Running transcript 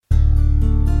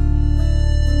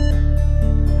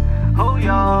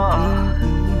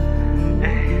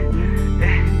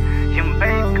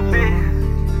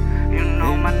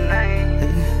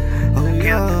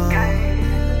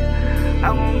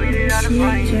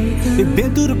It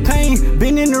been through the pain,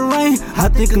 been in the rain, I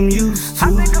think I'm used to.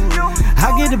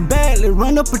 I get it back, let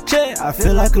run up a check, I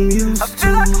feel like I'm used to.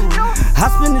 I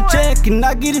spend a check and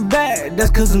I get it back,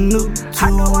 that's cause I'm new to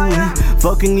it.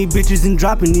 Fucking these bitches and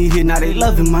dropping these hits, now they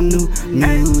loving my new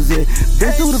music.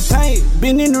 Been through the pain,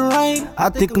 been in the rain, I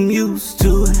think I'm used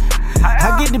to it.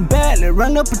 I get it back, let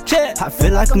run up a check, I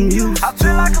feel like I'm used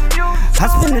to it. I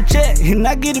spend a check and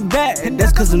I get it back,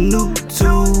 that's cause I'm new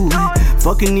to it.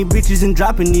 Fucking these bitches and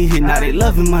dropping these hits, now they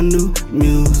loving my new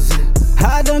music.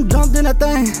 I done jumped in that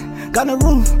thing, got in the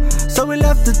room, so we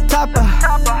left the top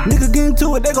out. Nigga get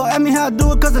into it, they gon' ask me how I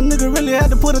do it, cause a nigga really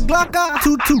had to put a Glock out.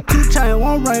 Two chain,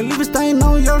 one ring, leave a stain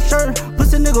on your shirt,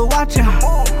 pussy nigga watching.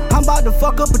 I'm about to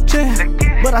fuck up a chick,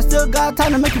 but I still got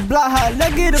time to make it block hot.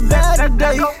 Let's get it bad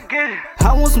today.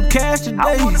 I want some cash today.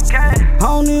 I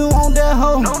don't even want that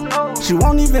hoe. She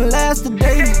won't even last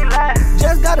today.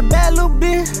 Just got a bad little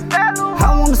bitch.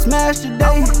 I wanna smash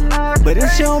today, but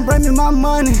if she don't bring me my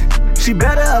money, she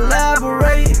better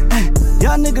elaborate.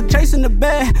 Young nigga chasing the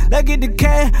bag, let's get the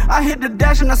cash. I hit the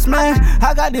dash and I smash.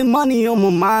 I got this money on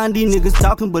my mind. These niggas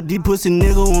talking, but these pussy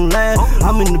niggas won't last.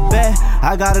 I'm in the back,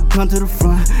 I gotta come to the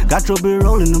front. Got your bitch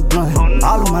rolling the blunt.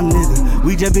 All of my niggas,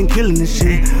 we just been killing this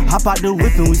shit. Hop out the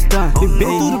whip and we stunt. Been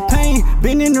through the pain,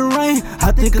 been in the rain,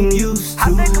 I think I'm used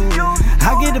to.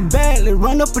 I get it back, let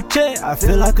run up a check, I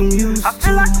feel like I'm used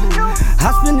to.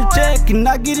 I spend a check and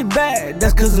I get it back,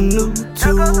 that's cause I'm new to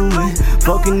it.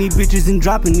 Fucking these bitches and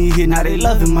dropping these hits, now they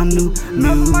loving my new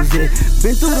music.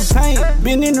 Been through the pain,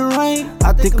 been in the rain,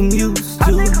 I think I'm used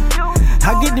to it.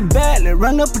 I get it back, let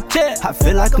run up a check, I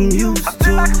feel like I'm used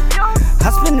to it. I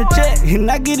spend a check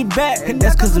and I get it back,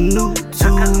 that's cause I'm new to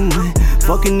it.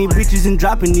 Fucking these bitches and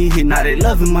dropping these hits, now they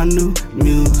loving my new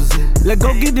music. Let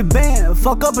go get the band,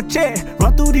 fuck up a check,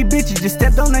 run through these bitches, just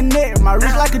stepped on their neck. My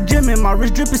wrist like a gym and my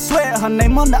wrist dripping sweat. Her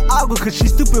name on the album cause she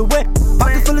stupid wet.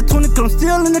 Pocket full of 20 cause I'm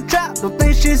still in the trap. Don't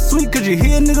think shit sweet cause you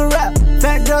hear a nigga rap.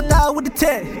 Fat girl thigh with the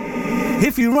tech,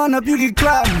 if you run up you get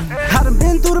clapped. I done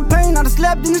been through the pain, I done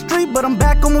slept in the street, but I'm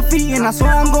back on my feet and I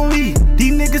swear I'm gon' leave.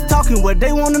 These niggas talking what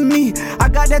they want of me, I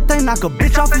got that thing knock a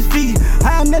bitch off his feet.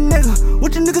 I am that nigga,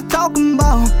 what you niggas talking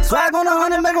about? Swag on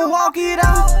 100, make 'em walk it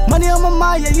out. Money on my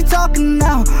mind, yeah, you talking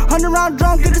now. 100 round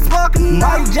drunk, get it sparking.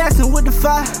 Mike Jackson with the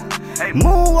fire,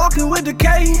 moonwalking with the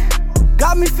K.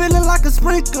 Got me feeling like a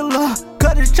sprinkler,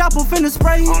 cut his chopper finna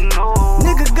spray.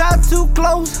 Nigga got too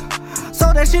close,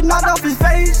 so that shit knocked off his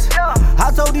face.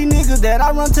 I told these niggas that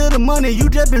I run to the money, you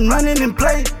just been running in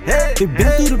play. Hey,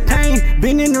 been through the pain,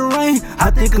 been in the rain, I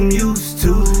think I'm used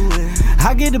to it.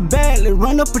 I get it back, let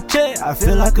run up a check, I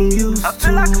feel like I'm used to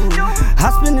it. I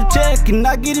spend a check and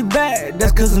I get it back,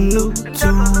 that's cause I'm new to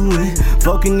it.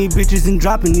 Fucking these bitches and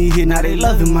dropping these hits, now they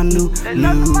loving my new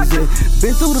music.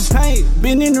 Been through the pain,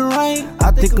 been in the rain, I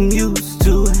think I'm used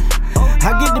to it.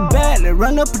 I get it back, let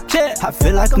run up a check, I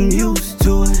feel like I'm used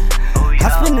to it. I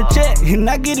spend a check and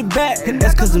I get it back,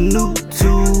 that's cause I'm new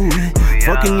to it.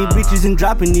 Fucking these bitches and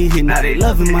dropping these hits, now they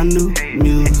loving my new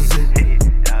music.